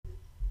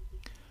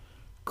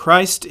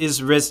Christ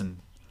is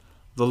risen.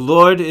 The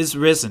Lord is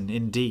risen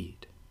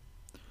indeed.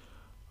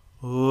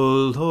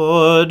 O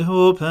Lord,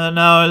 open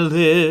our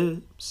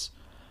lips,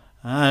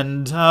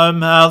 and our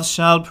mouth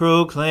shall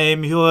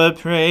proclaim your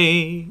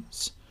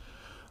praise.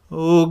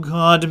 O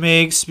God,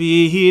 make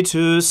speed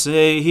to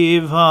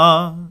save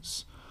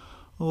us.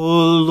 O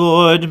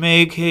Lord,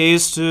 make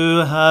haste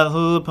to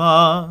help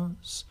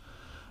us.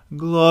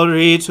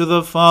 Glory to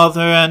the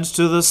Father, and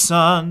to the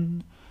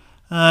Son,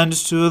 and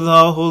to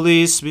the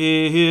Holy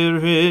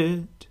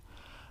Spirit,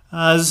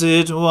 as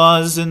it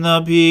was in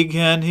the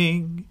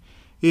beginning,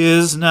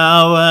 is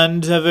now,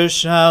 and ever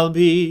shall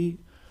be,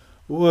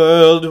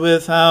 world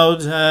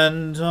without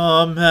end.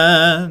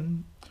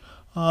 Amen.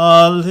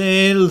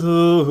 Alleluia.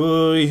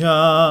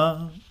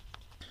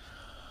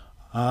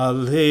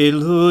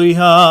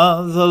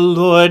 Alleluia. The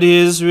Lord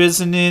is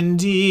risen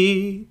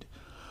indeed.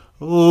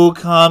 O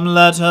come,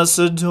 let us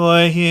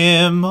adore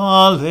him.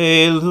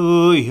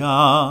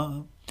 Alleluia.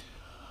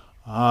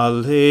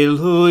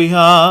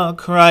 Alleluia.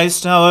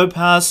 Christ our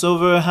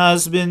Passover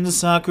has been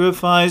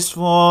sacrificed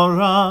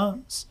for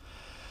us.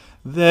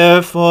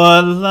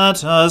 Therefore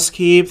let us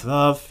keep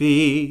the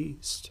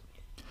feast,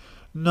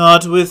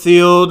 not with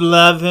the old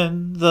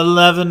leaven, the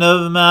leaven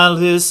of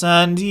malice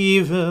and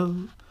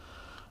evil,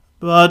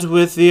 but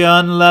with the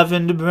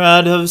unleavened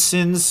bread of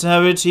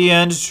sincerity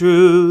and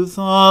truth.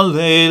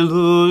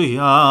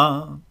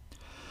 Alleluia.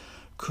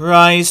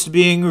 Christ,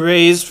 being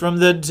raised from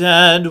the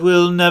dead,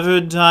 will never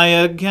die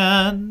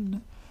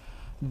again.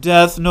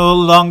 Death no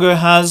longer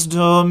has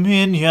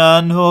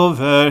dominion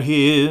over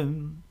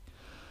him.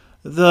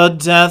 The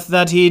death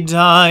that he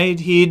died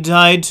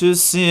to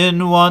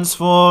sin once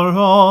for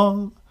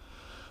all.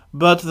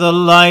 But the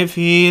life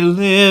he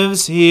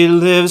lives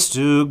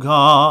to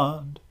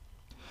God.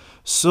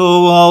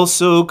 So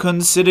also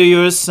consider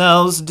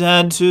yourselves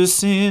dead to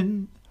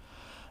sin,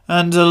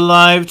 and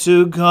alive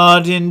to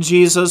God in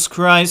Jesus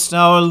Christ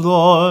our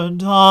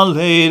Lord.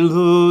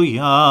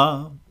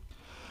 Alleluia.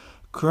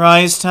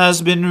 Christ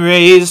has been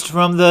raised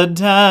from the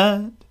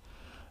dead,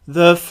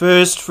 the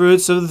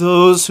firstfruits of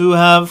those who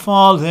have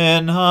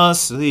fallen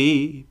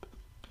asleep.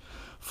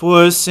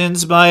 For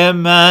since by a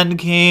man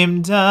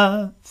came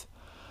death,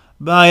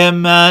 by a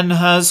man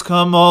has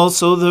come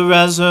also the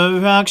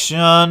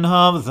resurrection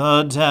of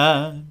the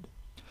dead.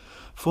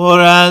 For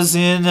as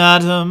in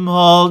Adam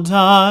all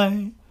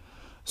die,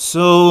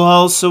 so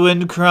also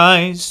in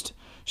Christ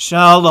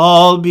shall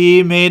all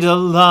be made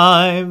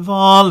alive.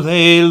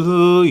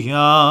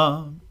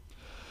 Alleluia.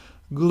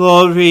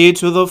 Glory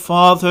to the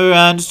Father,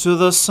 and to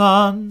the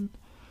Son,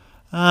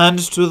 and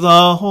to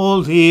the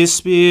Holy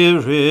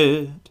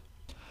Spirit,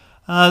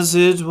 as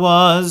it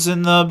was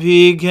in the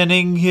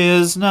beginning,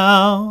 is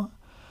now,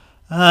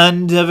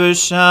 and ever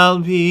shall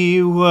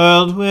be,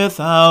 world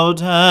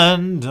without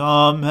end.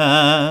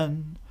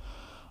 Amen.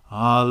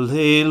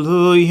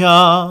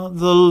 Alleluia.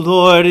 The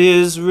Lord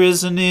is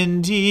risen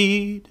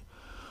indeed.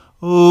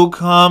 O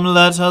come,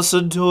 let us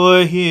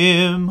adore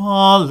him.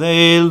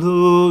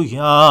 Alleluia.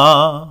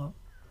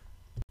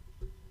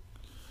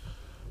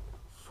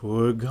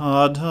 For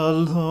God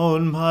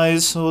alone my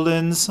soul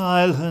in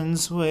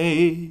silence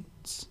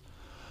waits.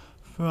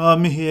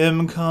 From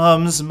him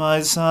comes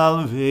my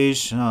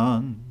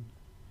salvation.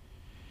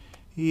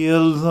 He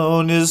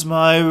alone is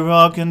my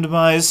rock and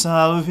my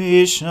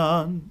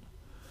salvation,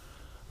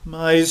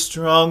 my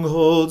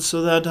stronghold,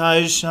 so that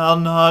I shall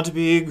not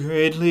be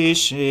greatly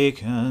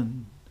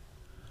shaken.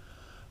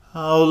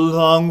 How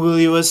long will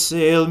you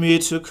assail me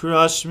to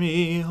crush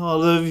me,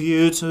 all of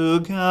you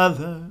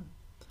together,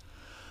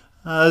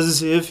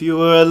 as if you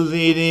were a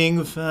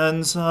leaning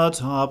fence, a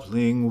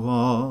toppling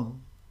wall?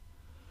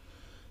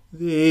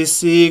 They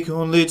seek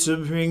only to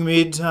bring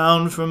me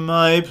down from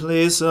my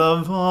place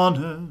of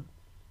honor.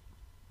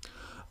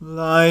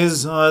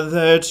 Lies are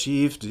their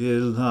chief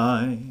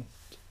delight.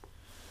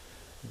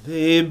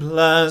 They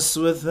bless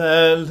with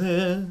their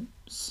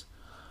lips,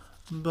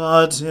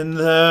 but in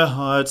their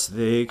hearts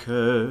they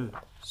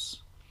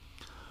curse.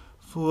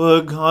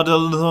 For God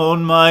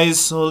alone my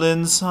soul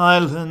in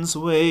silence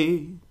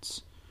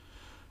waits.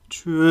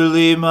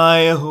 Truly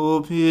my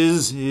hope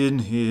is in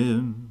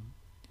him.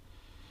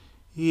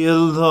 He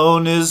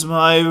alone is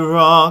my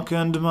rock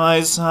and my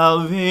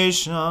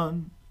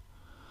salvation,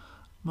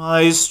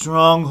 my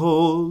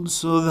stronghold,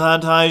 so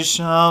that I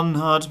shall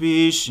not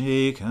be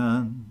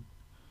shaken.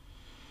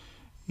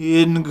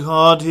 In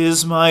God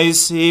is my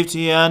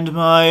safety and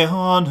my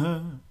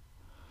honor.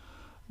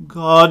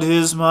 God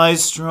is my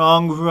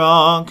strong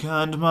rock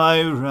and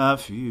my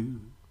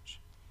refuge.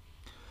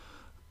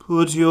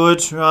 Put your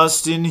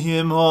trust in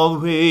him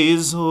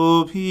always,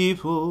 O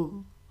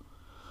people.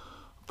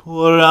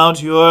 Pour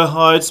out your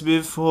hearts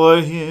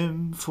before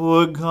him,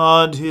 for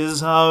God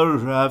is our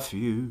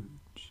refuge.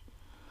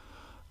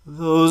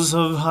 Those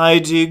of high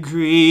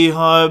degree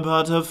are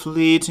but a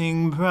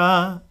fleeting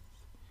breath.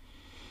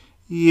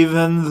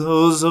 Even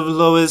those of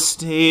low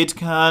estate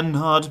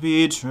cannot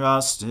be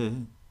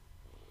trusted.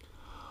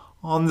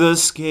 On the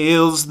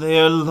scales they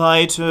are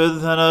lighter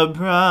than a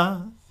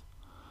breath.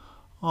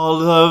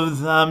 all of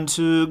them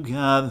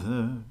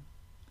together.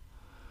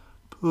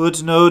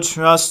 Put no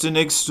trust in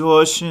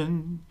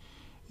extortion,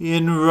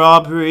 in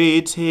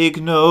robbery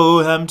take no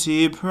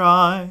empty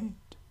pride.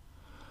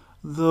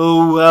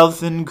 Though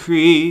wealth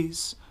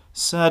increase,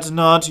 set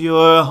not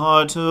your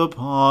heart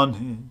upon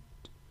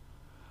it.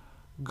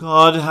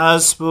 God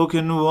has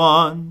spoken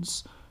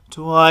once,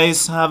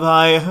 twice have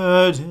I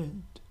heard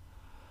it,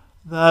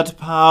 that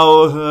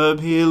power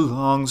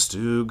belongs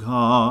to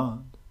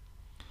God.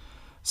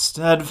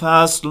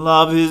 Steadfast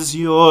love is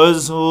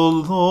yours, O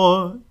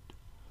Lord,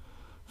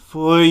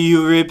 for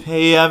you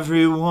repay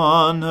every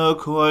one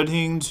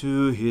according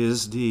to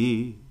his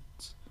deeds.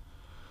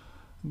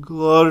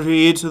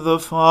 Glory to the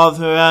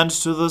Father, and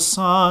to the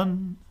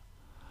Son,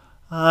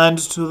 and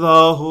to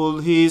the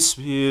Holy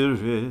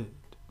Spirit,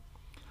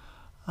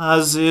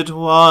 as it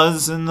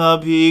was in the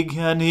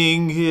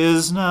beginning,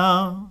 is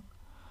now,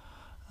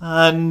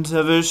 and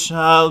ever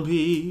shall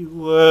be,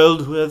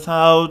 world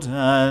without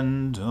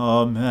end.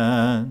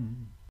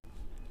 Amen.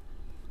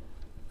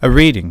 A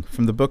reading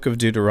from the book of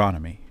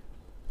Deuteronomy.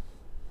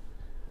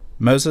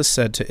 Moses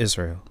said to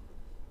Israel,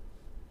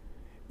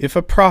 If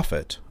a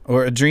prophet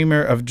or a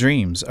dreamer of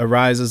dreams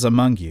arises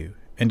among you,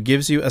 and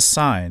gives you a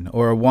sign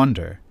or a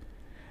wonder,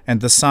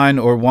 and the sign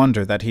or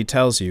wonder that he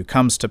tells you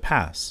comes to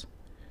pass,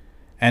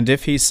 and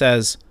if he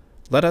says,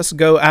 Let us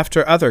go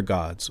after other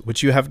gods,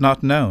 which you have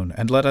not known,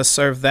 and let us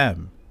serve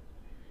them,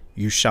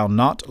 you shall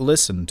not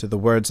listen to the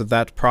words of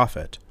that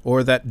prophet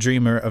or that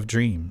dreamer of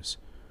dreams.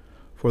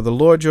 For the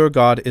Lord your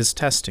God is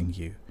testing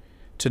you,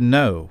 to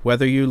know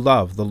whether you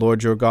love the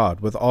Lord your God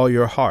with all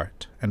your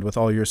heart and with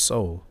all your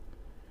soul.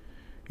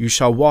 You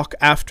shall walk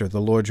after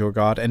the Lord your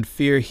God, and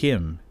fear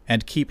him,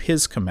 and keep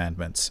his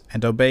commandments,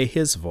 and obey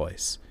his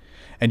voice,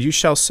 and you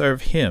shall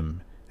serve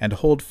him, and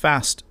hold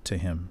fast to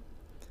him.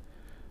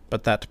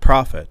 But that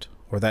prophet,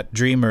 or that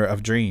dreamer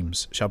of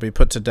dreams, shall be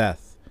put to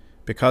death,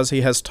 because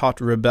he has taught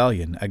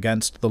rebellion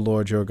against the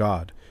Lord your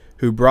God,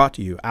 who brought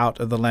you out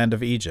of the land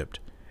of Egypt,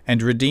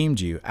 and redeemed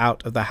you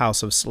out of the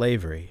house of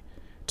slavery,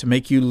 to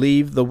make you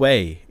leave the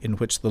way in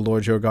which the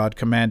Lord your God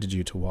commanded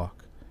you to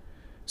walk.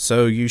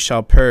 So you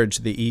shall purge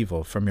the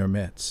evil from your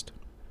midst.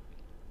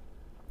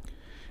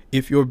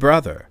 If your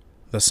brother,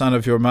 the son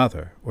of your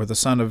mother, or the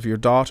son of your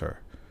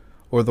daughter,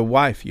 or the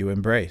wife you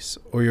embrace,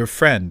 or your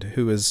friend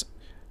who is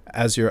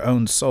as your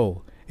own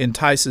soul,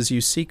 entices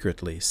you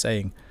secretly,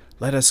 saying,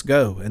 Let us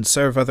go and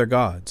serve other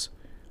gods,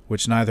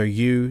 which neither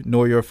you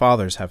nor your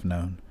fathers have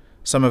known,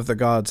 some of the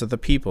gods of the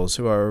peoples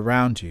who are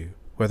around you,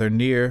 whether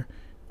near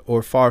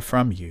or far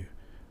from you,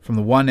 from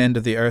the one end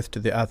of the earth to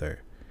the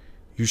other,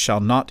 you shall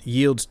not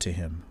yield to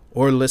him,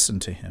 or listen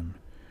to him,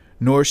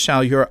 nor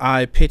shall your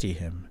eye pity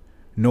him,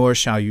 nor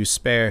shall you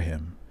spare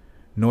him,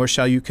 nor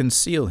shall you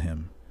conceal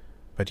him,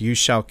 but you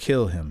shall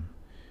kill him.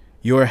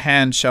 Your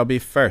hand shall be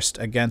first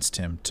against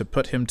him, to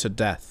put him to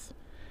death,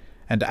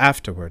 and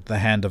afterward the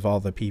hand of all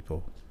the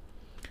people.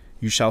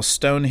 You shall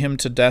stone him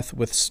to death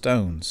with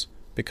stones,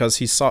 because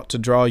he sought to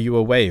draw you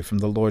away from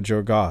the Lord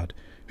your God,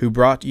 who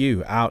brought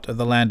you out of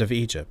the land of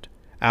Egypt,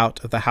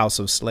 out of the house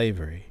of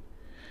slavery.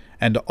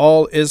 And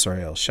all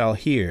Israel shall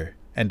hear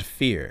and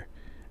fear,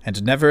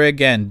 and never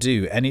again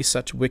do any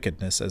such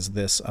wickedness as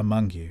this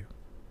among you.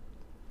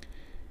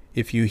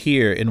 If you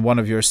hear in one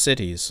of your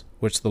cities,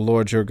 which the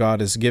Lord your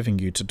God is giving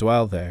you to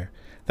dwell there,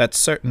 that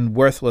certain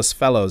worthless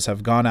fellows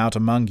have gone out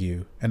among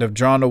you, and have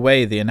drawn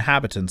away the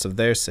inhabitants of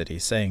their city,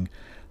 saying,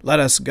 Let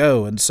us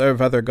go and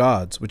serve other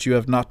gods, which you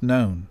have not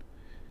known,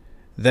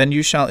 then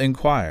you shall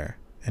inquire,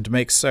 and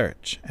make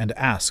search, and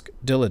ask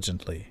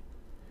diligently.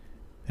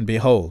 And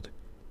behold,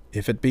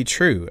 if it be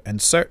true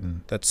and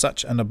certain that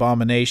such an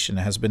abomination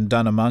has been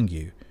done among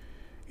you,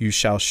 you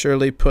shall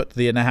surely put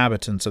the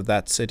inhabitants of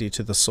that city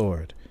to the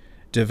sword,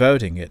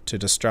 devoting it to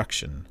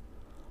destruction,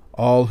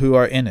 all who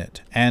are in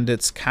it, and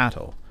its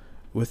cattle,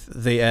 with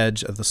the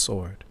edge of the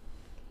sword.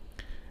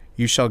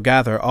 You shall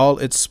gather all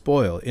its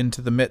spoil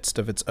into the midst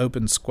of its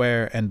open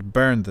square, and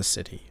burn the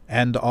city,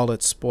 and all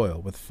its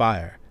spoil, with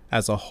fire,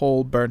 as a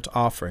whole burnt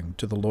offering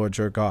to the Lord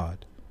your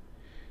God.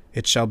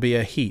 It shall be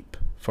a heap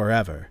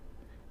forever.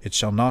 It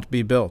shall not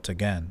be built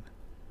again.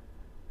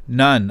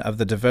 None of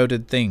the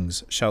devoted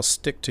things shall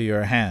stick to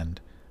your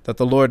hand, that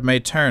the Lord may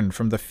turn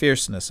from the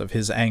fierceness of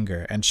his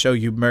anger, and show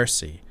you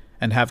mercy,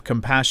 and have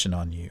compassion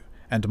on you,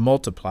 and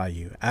multiply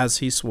you, as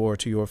he swore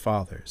to your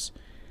fathers,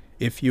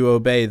 if you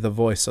obey the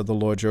voice of the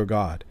Lord your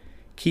God,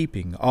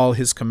 keeping all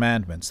his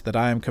commandments that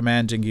I am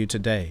commanding you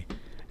today,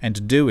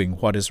 and doing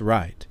what is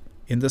right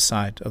in the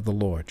sight of the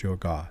Lord your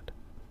God.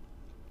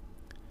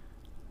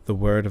 The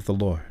word of the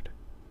Lord.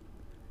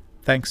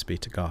 Thanks be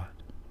to God.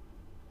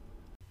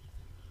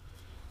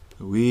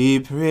 We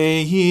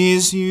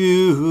praise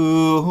you,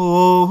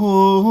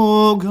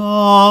 O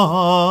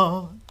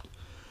God.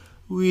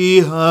 We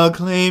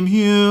acclaim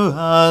you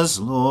as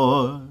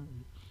Lord.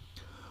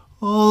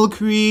 All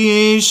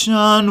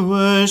creation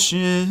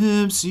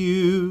worships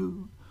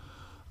you,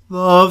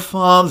 the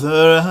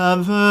Father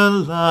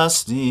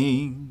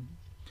everlasting.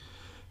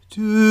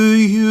 To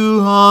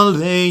you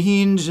all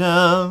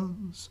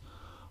angels,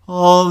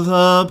 all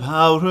the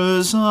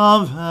powers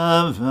of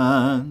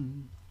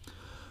heaven,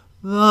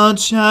 the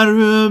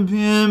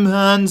cherubim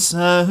and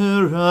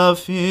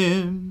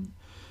seraphim,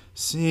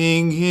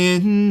 sing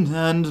in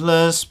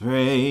endless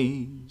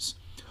praise.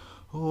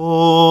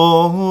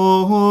 Holy,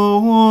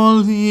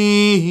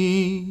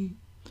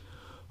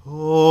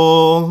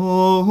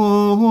 holy,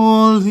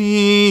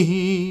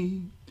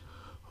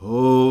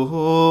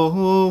 holy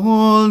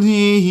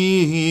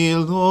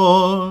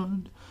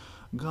Lord,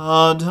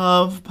 God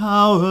of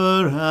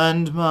power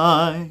and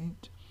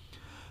might.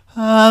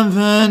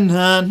 Heaven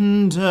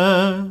and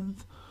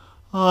earth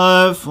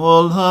are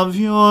full of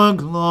your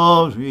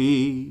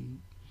glory.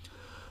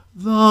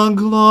 The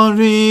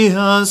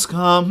glorious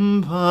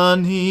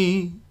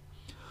company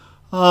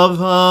of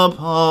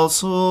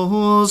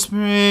apostles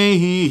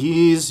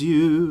praise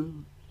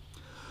you.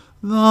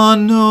 The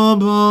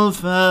noble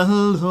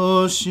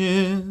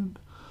fellowship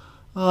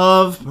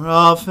of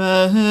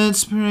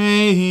prophets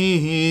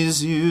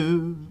praise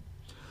you.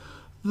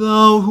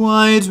 The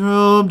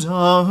white-robed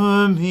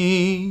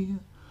army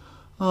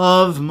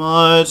of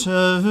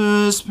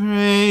martyrs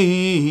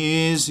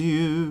praise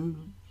you.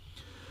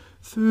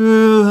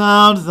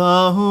 Throughout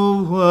the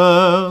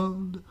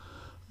world,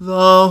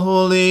 the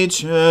Holy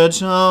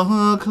Church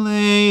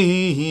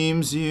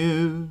acclaims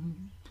you.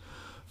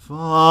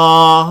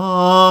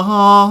 Father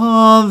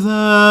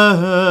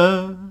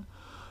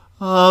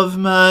of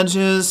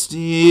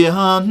majesty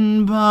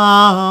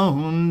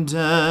unbounded,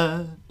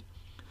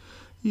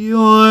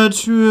 your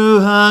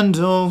true and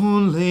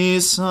only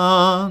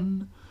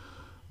Son,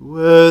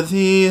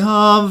 worthy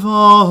of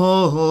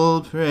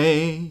all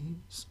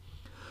praise,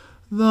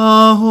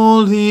 the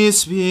Holy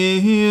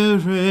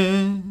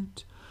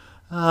Spirit,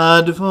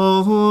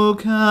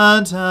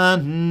 advocate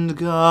and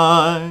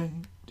guide.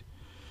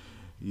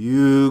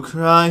 You,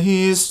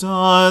 Christ,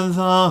 are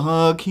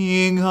the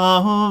King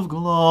of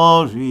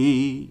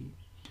glory,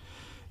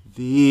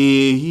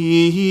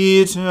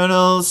 the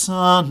eternal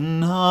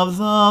Son of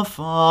the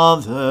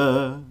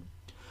Father.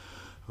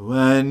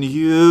 When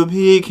you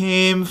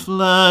became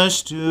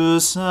flesh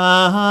to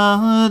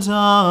set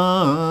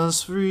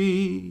us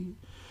free,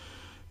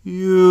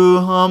 you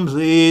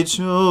humbly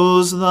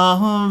chose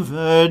the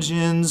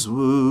Virgin's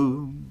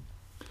womb.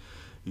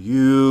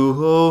 You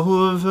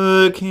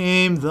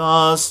overcame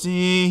the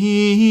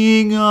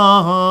sting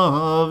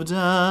of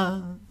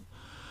death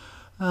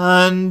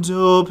and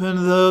opened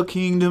the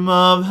kingdom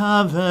of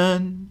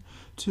heaven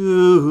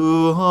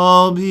to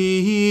all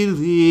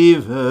believers.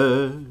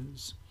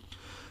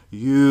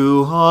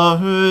 You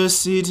are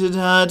seated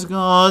at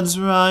God's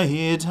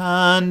right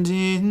hand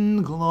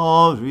in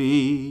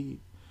glory.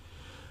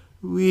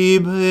 We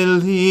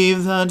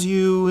believe that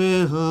you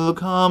will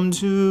come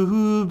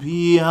to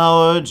be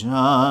our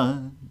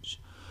judge.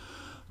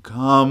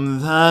 Come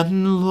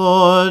then,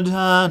 Lord,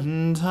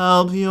 and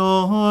help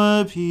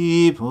your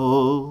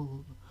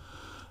people,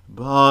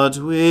 but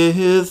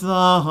with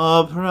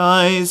the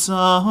price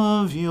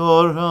of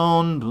your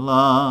own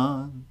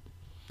blood,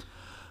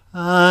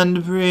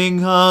 and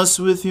bring us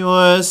with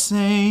your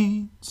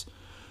saints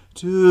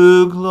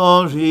to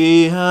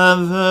glory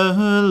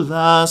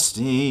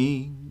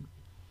everlasting.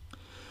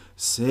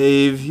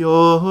 Save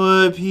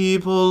your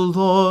people,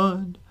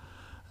 Lord,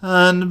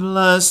 and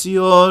bless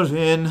your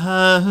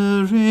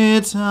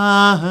inheritance.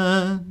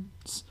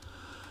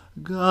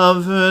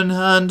 Govern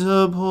and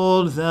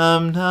uphold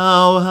them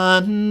now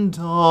and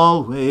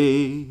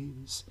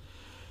always.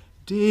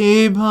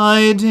 Day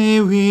by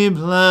day we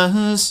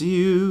bless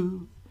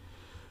you.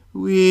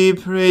 We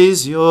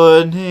praise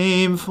your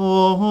name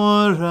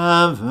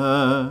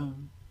forever.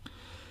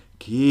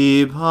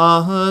 Keep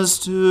us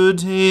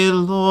today,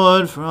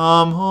 Lord,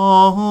 from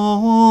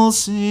all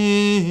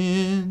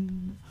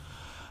sin.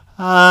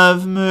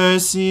 Have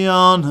mercy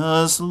on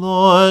us,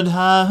 Lord,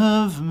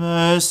 have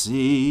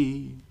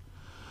mercy.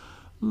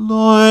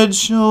 Lord,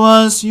 show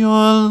us your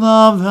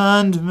love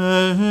and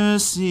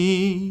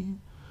mercy,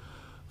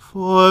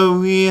 for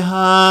we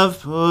have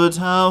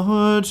put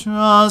our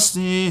trust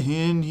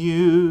in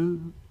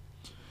you.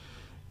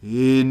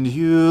 In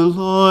you,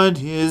 Lord,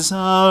 is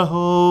our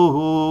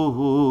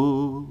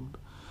hope.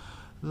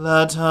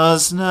 Let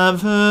us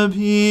never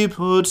be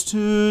put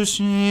to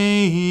shame.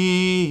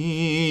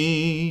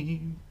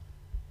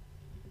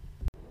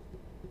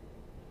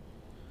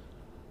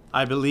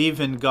 I believe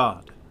in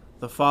God,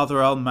 the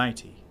Father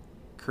Almighty,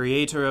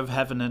 creator of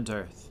heaven and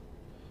earth.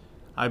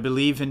 I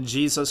believe in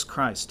Jesus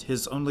Christ,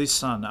 his only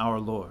Son, our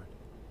Lord.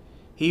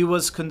 He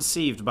was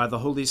conceived by the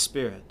Holy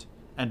Spirit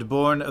and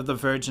born of the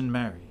Virgin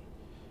Mary.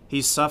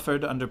 He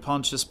suffered under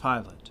Pontius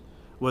Pilate,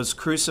 was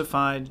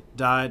crucified,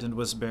 died, and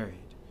was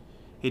buried.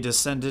 He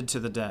descended to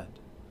the dead.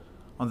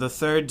 On the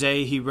third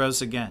day he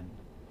rose again.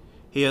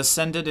 He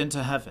ascended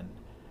into heaven,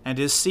 and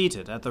is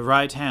seated at the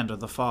right hand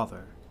of the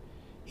Father.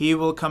 He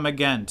will come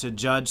again to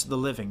judge the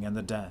living and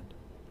the dead.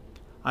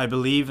 I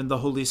believe in the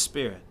Holy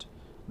Spirit,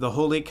 the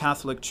Holy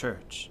Catholic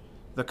Church,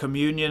 the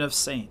communion of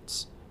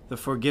saints, the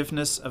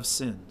forgiveness of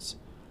sins,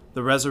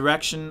 the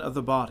resurrection of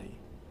the body,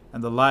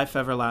 and the life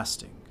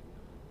everlasting.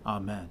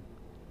 Amen.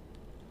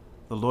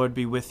 The Lord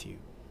be with you.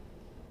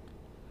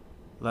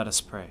 Let us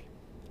pray.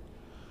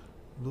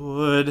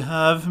 Lord,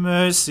 have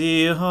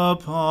mercy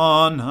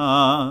upon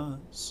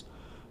us.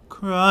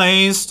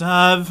 Christ,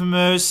 have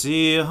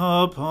mercy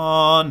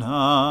upon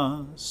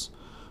us.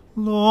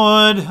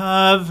 Lord,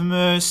 have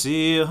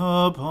mercy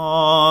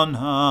upon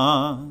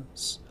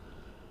us.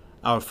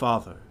 Our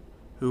Father,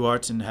 who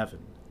art in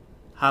heaven,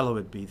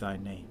 hallowed be thy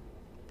name.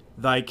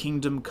 Thy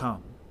kingdom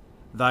come,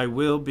 thy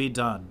will be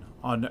done,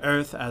 on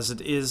earth as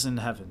it is in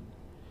heaven.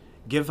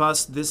 Give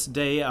us this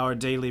day our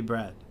daily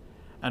bread,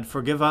 and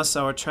forgive us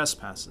our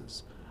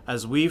trespasses,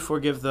 as we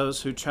forgive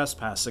those who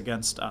trespass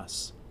against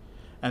us.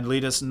 And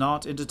lead us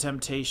not into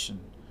temptation,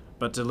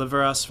 but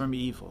deliver us from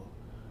evil.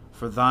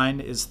 For thine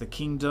is the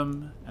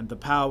kingdom, and the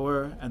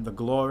power, and the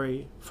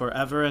glory,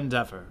 forever and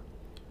ever.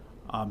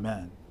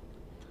 Amen.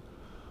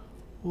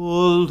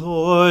 O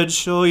Lord,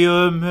 show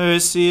your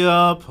mercy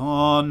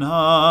upon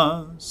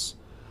us,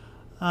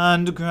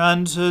 and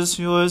grant us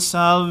your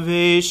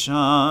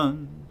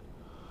salvation.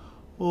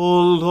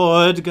 O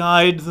Lord,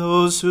 guide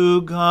those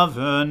who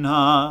govern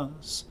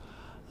us,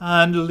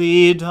 and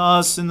lead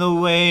us in the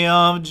way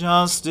of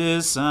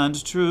justice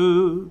and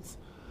truth.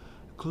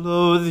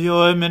 Clothe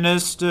your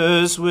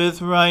ministers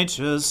with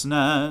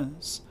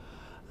righteousness,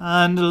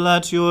 and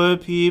let your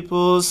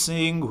people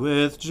sing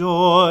with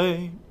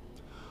joy.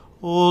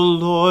 O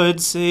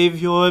Lord,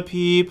 save your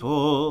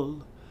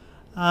people,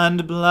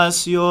 and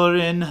bless your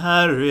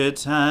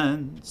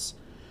inheritance.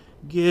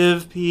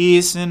 Give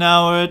peace in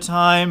our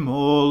time,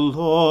 O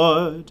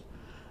Lord,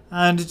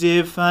 and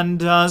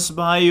defend us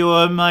by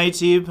your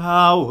mighty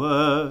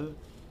power.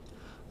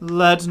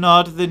 Let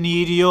not the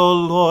needy, O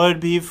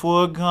Lord, be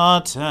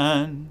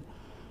forgotten,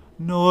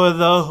 nor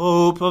the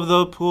hope of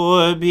the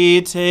poor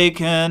be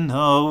taken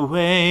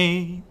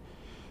away.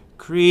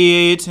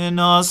 Create in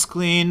us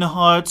clean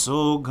hearts,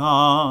 O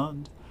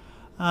God,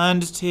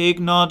 and take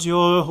not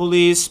your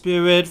Holy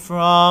Spirit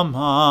from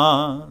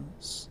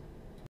us.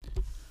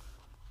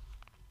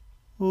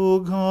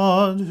 O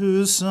God,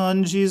 whose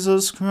Son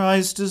Jesus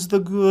Christ is the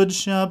good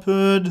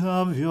shepherd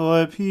of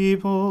your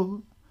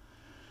people,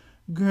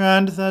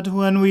 grant that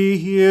when we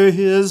hear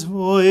his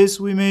voice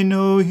we may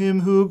know him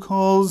who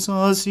calls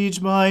us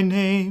each by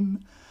name,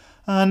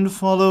 and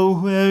follow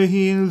where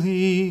he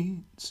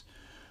leads,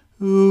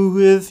 who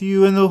with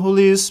you and the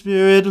Holy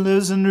Spirit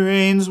lives and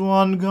reigns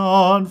one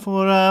God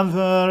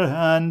forever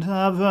and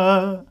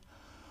ever.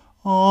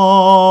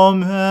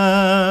 Amen.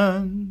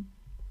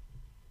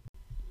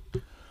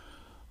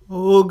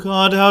 O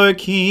God, our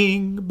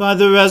King, by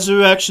the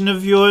resurrection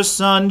of your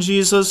Son,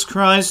 Jesus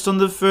Christ, on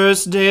the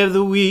first day of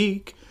the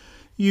week,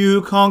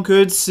 you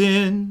conquered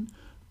sin,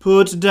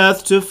 put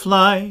death to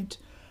flight,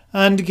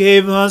 and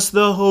gave us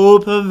the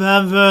hope of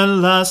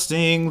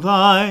everlasting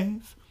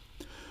life.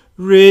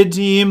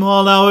 Redeem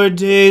all our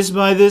days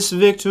by this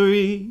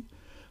victory.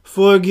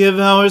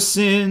 Forgive our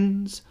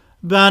sins,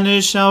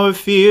 banish our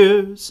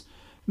fears,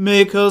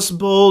 make us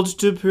bold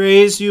to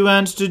praise you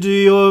and to do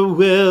your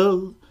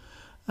will,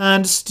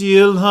 and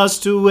steel us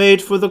to wait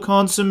for the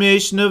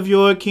consummation of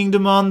your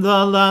kingdom on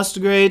the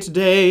last great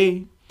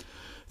day.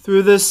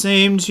 Through the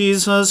same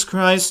Jesus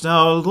Christ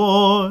our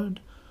Lord.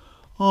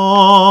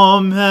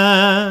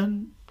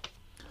 Amen.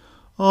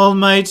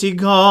 Almighty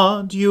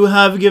God, you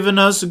have given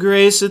us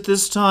grace at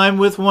this time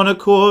with one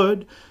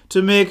accord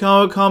to make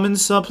our common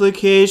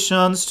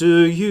supplications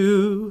to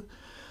you.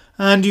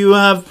 And you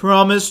have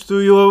promised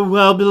through your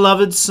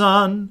well-beloved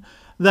Son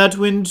that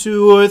when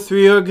 2 or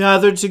 3 are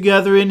gathered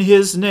together in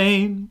his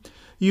name,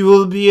 you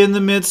will be in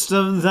the midst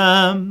of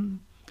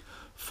them.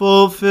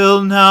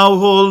 Fulfill now,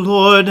 O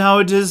Lord,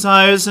 our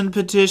desires and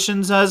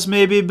petitions as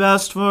may be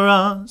best for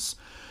us,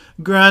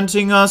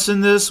 granting us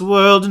in this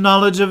world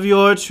knowledge of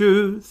your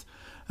truth,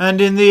 and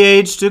in the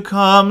age to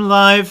come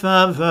life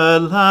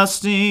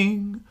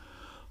everlasting.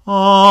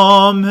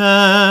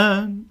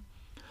 Amen.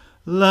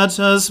 Let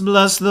us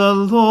bless the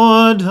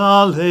Lord.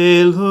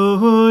 Alleluia.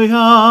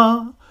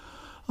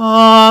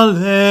 Alleluia.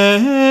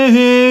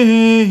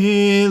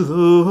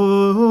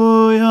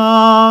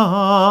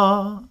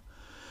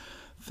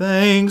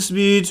 Thanks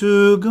be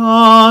to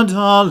God.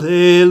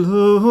 Alleluia.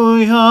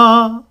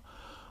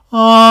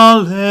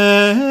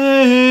 Alleluia.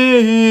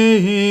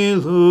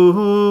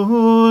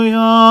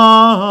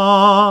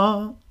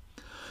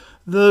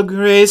 The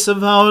grace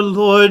of our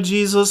Lord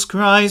Jesus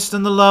Christ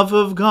and the love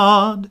of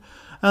God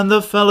and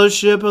the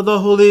fellowship of the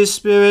Holy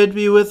Spirit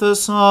be with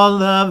us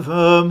all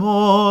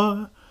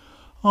evermore.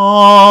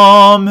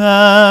 Amen.